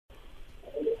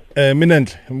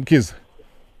Minenhle Mkhize.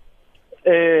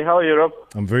 Hey, how are you, Rob?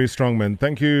 I'm very strong, man.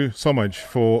 Thank you so much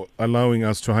for allowing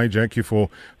us to hijack you for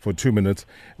 2 minutes.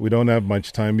 We don't have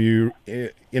much time. You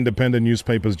independent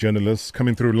newspapers journalists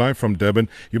coming through live from Durban.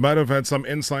 You might have had some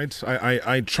insight.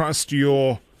 I trust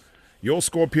your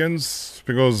Scorpions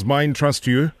because mine trust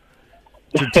you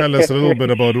to tell us a little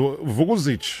bit about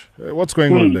Vukuzic. What's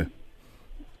going on there?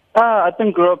 I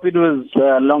think, Rob, it was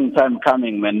a long time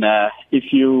coming, man.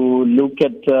 If you look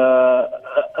at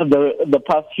the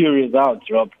past few results,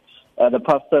 Rob, the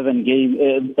past 7 games,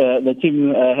 the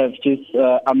team have just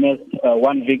amassed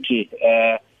one victory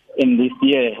in this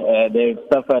year. They've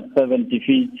suffered 7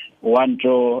 defeats, 1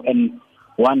 draw, and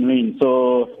 1 win.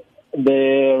 So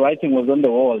the writing was on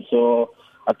the wall. So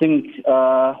I think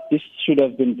this should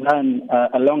have been done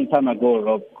a long time ago,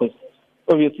 Rob, because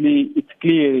obviously it's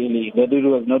clear really that it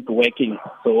was not working.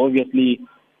 So obviously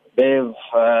they've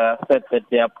said that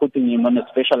they are putting him on a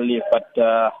special leave, but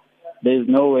there's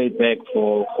no way back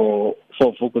for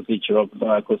Vukuzic, Rob,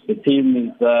 because the team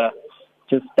is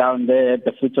just down there at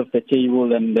the foot of the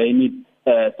table, and they need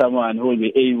someone who will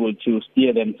be able to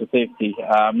steer them to safety.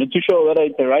 I'm not too sure whether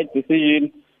it's the right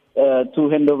decision to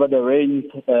hand over the reins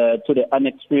to the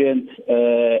unexperienced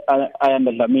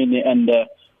Ayanda Dlamini and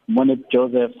Monet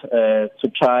Joseph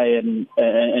to try and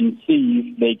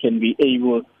see if they can be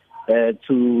able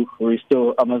to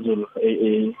restore Amazulu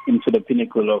into the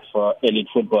pinnacle of elite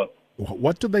football.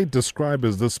 What do they describe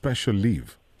as the special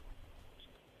leave?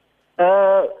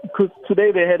 Because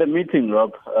today they had a meeting,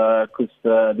 Rob,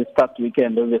 because this past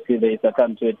weekend, obviously, they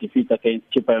succumbed to a defeat against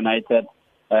Chippa United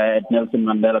at Nelson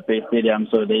Mandela Bay Stadium,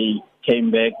 so they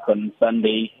came back on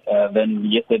Sunday. Then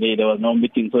yesterday there was no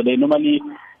meeting, so they normally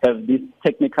have this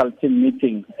technical team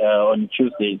meeting on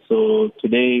Tuesday. So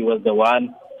today was the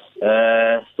one.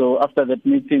 So after that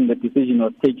meeting, the decision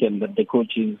was taken that the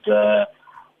coach is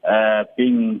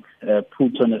being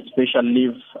put on a special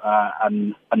leave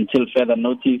until further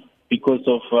notice because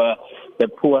of the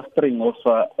poor string of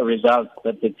results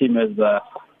that the team has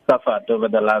suffered over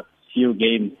the last few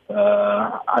games.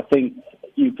 I think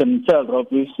you can tell, Rob,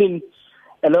 we've seen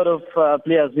a lot of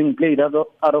players being played out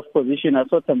of position. I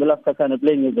saw Tambela Sakane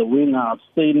playing as a winger. I've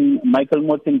seen Michael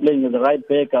Morton playing as a right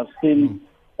back. I've seen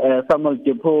Samuel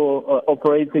Depo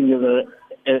operating as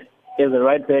a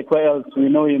right back. Where else? We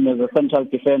know him as a central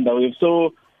defender. We saw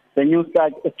the new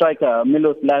striker,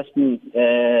 Milos Lashny,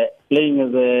 playing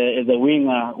as a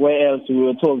winger. Where else? We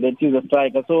were told that he's a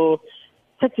striker. So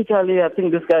tactically, I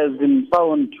think this guy has been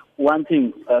found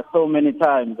wanting so many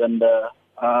times, and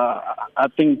I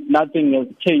think nothing has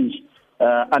changed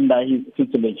under his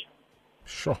tutelage.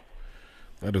 Sure.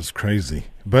 That is crazy.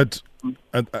 But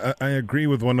I agree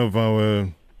with one of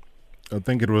our, I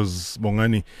think it was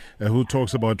Bongani, who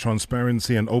talks about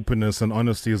transparency and openness and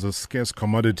honesty as a scarce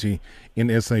commodity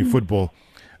in SA football.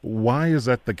 Why is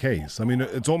that the case? I mean,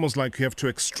 it's almost like you have to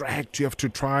extract, you have to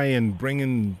try and bring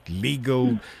in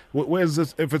legal. Where's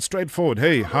this? If it's straightforward,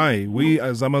 hey, hi, we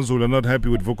as Amazulu are not happy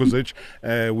with Vukuzic.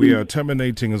 We are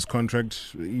terminating his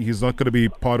contract. He's not going to be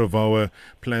part of our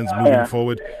plans moving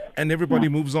forward. And everybody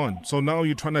moves on. So now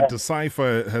you're trying to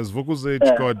decipher, has Vukuzic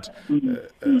got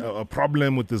a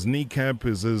problem with his kneecap?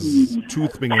 Is his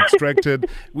tooth being extracted?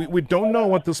 We don't know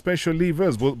what the special leave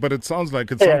is, but it sounds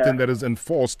like it's something that is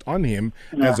enforced on him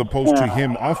as opposed to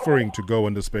him offering to go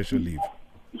on the special leave.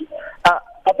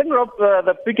 I think, Rob,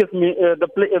 the biggest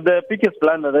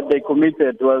blunder that they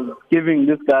committed was giving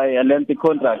this guy a lengthy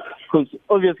contract, because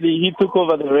obviously he took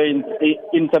over the reins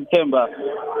in September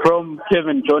from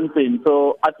Kevin Johnson.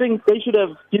 So I think they should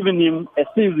have given him a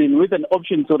season with an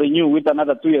option to renew with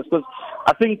another 2 years, because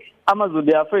I think Amazon,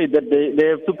 they're afraid that they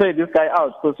have to pay this guy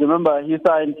out, because remember, he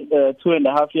signed a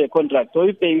 2.5-year contract. So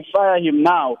if they fire him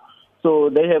now, so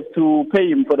they have to pay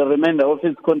him for the remainder of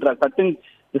his contract. I think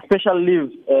the special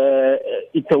leave,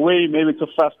 it's a way maybe to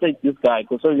frustrate this guy,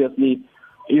 because obviously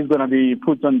he's going to be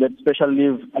put on that special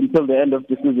leave until the end of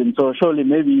the season. So surely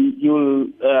maybe you'll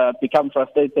become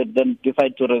frustrated, then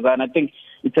decide to resign. I think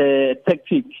it's a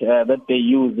tactic that they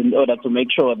use in order to make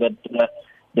sure that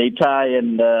they try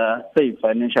and save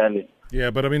financially. Yeah,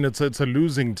 but I mean, it's a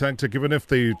losing tactic. Even if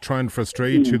they try and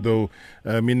frustrate you, though,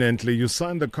 Minenhle, you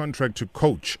signed a contract to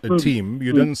coach a team.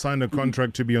 You didn't sign a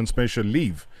contract to be on special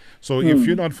leave. So if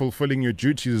you're not fulfilling your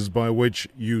duties by which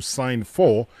you signed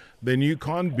for, then you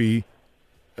can't be,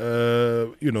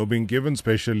 being given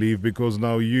special leave, because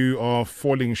now you are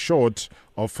falling short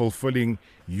of fulfilling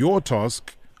your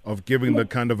task of giving the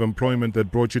kind of employment that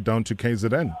brought you down to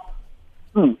KZN.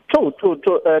 True,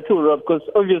 Rob, because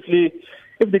obviously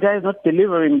if the guy is not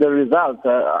delivering the results,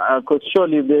 because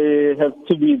surely they have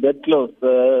to be that close.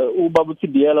 Ubabuti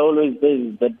Diala always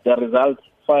says that the result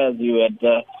fires you at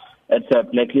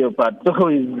Black Leopard. So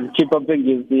his cheaper thing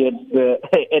is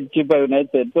at Chippa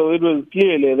United. So it was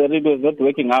clearly that it was not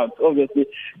working out. Obviously,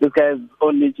 this guy has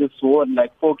only just won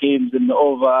like 4 games in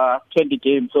over 20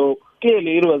 games. So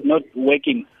clearly it was not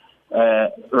working,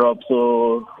 Rob.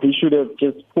 So he should have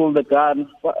just pulled the gun.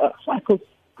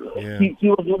 He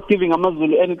was not giving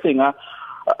Amazulu anything.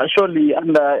 Surely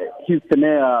under his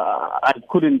tenure, I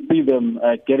couldn't see them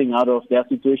getting out of their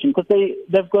situation because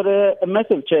they've got a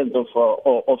massive chance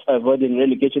of avoiding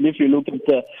relegation. If you look at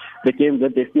the games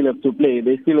that they still have to play,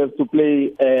 they still have to play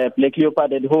Black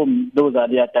Leopard at home. Those are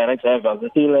their direct rivals. They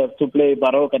still have to play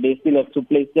Baroka. They still have to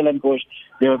play Stellenbosch.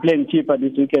 They were playing cheaper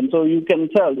this weekend. So you can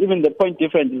tell even the point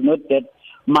difference is not that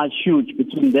much huge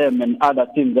between them and other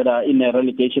teams that are in a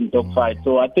relegation dogfight.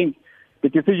 So I think the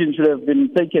decision should have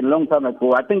been taken a long time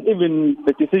ago. I think even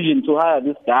the decision to hire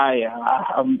this guy,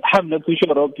 I'm not too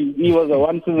sure. He was a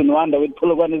one-season wonder with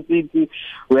Polokwane City.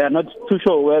 We are not too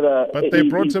sure whether... But they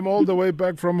brought him all the way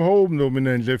back from home, though,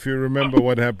 Minenhle, if you remember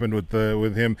what happened with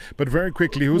him. But very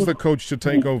quickly, who's the coach to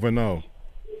take over now?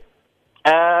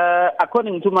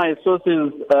 According to my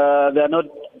sources, they are not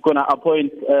going to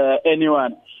appoint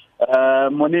anyone.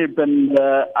 Monip and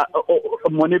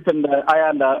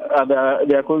Ayanda,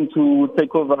 they are going to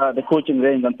take over the coaching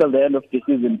reins until the end of the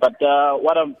season. But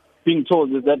what I'm being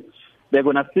told is that they're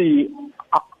going to see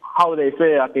how they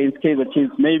fare against Kaizer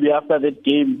Chiefs. Maybe after that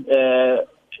game,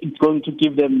 it's going to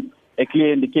give them a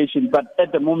clear indication. But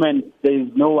at the moment, there is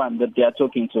no one that they are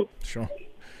talking to. Sure.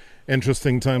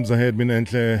 Interesting times ahead,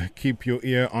 Minenhle. Keep your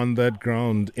ear on that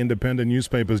ground. Independent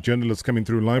newspapers, journalists coming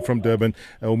through live from Durban.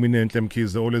 Minenhle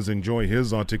Mkhize, always enjoy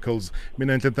his articles.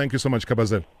 Minenhle, thank you so much,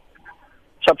 Kabazel.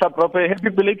 Happy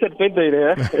belated birthday.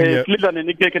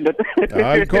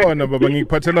 Khona baba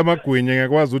ngikuphathela amagwinya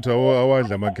ngiyakwazi ukuthi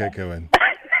awadla amakhekhe wena.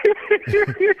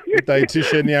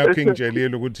 I-dietitian yakho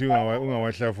ingitshelile ukuthi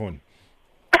ungawahlafuni.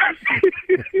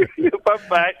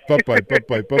 Bye bye.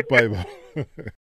 Bye bye.